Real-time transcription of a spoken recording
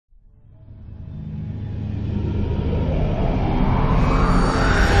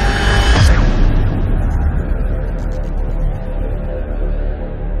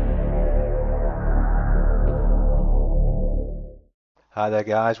Hi there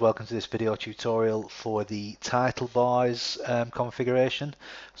guys, welcome to this video tutorial for the title bars configuration.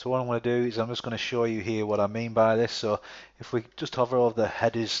 So what I'm going to do is I'm just going to show you here what I mean by this. So if we just hover over the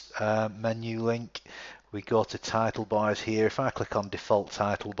headers menu link, we go to title bars here. If I click on default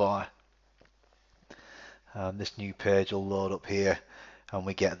title bar, this new page will load up here and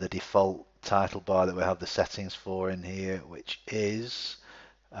we get the default title bar that we have the settings for in here, which is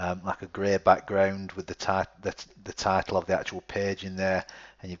like a grey background with the title of the actual page in there,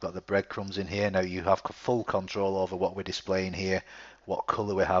 and you've got the breadcrumbs in here. Now you have full control over what we're displaying here, what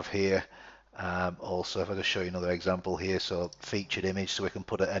colour we have here. Also, if I just show you another example here, so featured image, so we can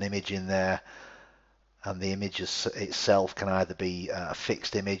put an image in there, and the image itself can either be a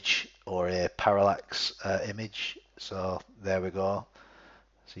fixed image or a parallax image. So there we go.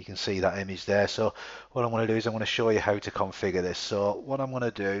 So you can see that image there. So what I'm going to do is I'm going to show you how to configure this. So what I'm going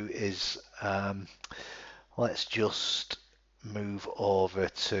to do is let's just move over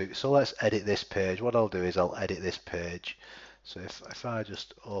to, so let's edit this page. What I'll do is I'll edit this page. So if I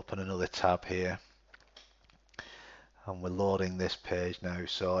just open another tab here, and we're loading this page now.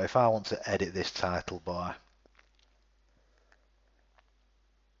 So if I want to edit this title bar,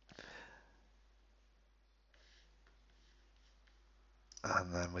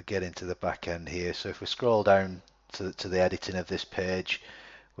 and then we get into the back end here. So if we scroll down to the editing of this page,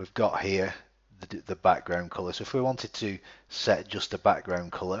 we've got here the background color. So if we wanted to set just a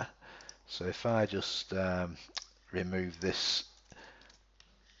background color, so if I just remove this,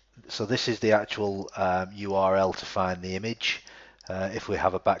 so this is the actual URL to find the image if we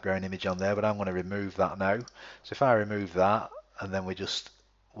have a background image on there, but I'm going to remove that now. So if I remove that, and then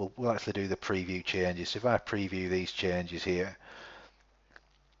we'll actually do the preview changes. So if I preview these changes here,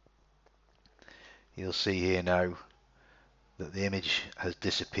 you'll see here now that the image has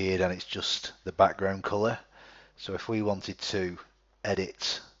disappeared and it's just the background color. So if we wanted to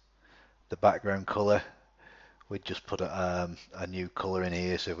edit the background color, we'd just put a new color in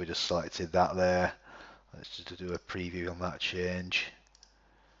here. So if we just selected that there, let's just do a preview on that change.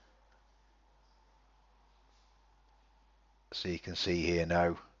 So you can see here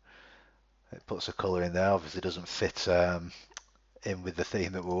now it puts a color in there. Obviously it doesn't fit in with the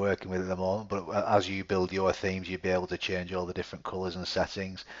theme that we're working with at the moment, but as you build your themes, you'll be able to change all the different colors and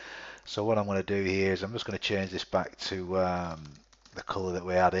settings. So what I'm going to do here is I'm just going to change this back to the color that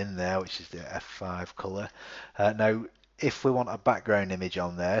we had in there, which is the F5 color. Now if we want a background image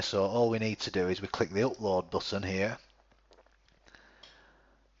on there, so all we need to do is we click the upload button here,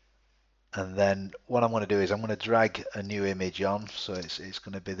 and then what I'm going to do is I'm going to drag a new image on. So it's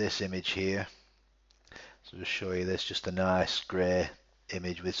going to be this image here. So just show you this, just a nice grey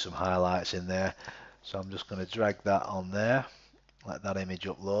image with some highlights in there. So I'm just going to drag that on there, let that image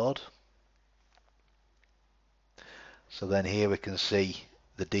upload. So then here we can see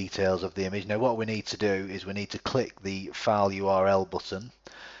the details of the image. Now what we need to do is we need to click the file URL button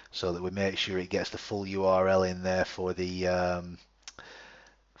so that we make sure it gets the full URL in there for the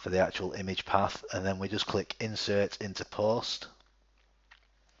actual image path, and then we just click insert into post.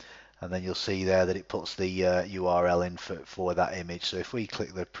 And then you'll see there that it puts the URL in for that image. So if we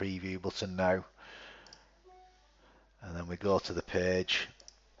click the preview button now, and then we go to the page,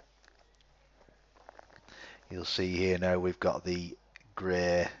 you'll see here now we've got the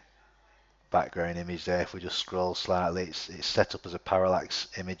grey background image there. If we just scroll slightly, it's set up as a parallax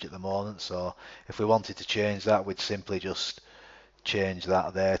image at the moment. So if we wanted to change that, we'd simply just change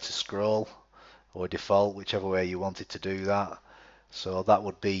that there to scroll or default, whichever way you wanted to do that. So that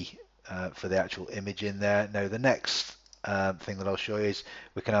would be for the actual image in there. Now the next thing that I'll show you is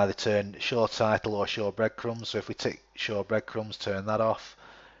we can either turn show title or show breadcrumbs. So if we tick show breadcrumbs, turn that off,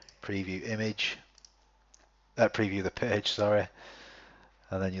 preview image, preview the page, sorry,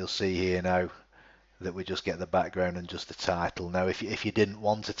 and then you'll see here now that we just get the background and just the title. Now if you didn't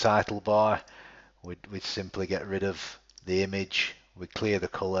want a title bar, we'd simply get rid of the image, we'd clear the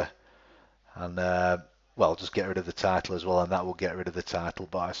color, and well, just get rid of the title as well, and that will get rid of the title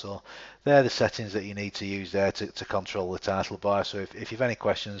bar. So they're the settings that you need to use there to control the title bar. So if you have any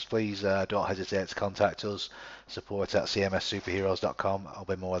questions, please don't hesitate to contact us, support@cmssuperheroes.com. I'll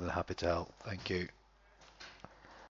be more than happy to help. Thank you.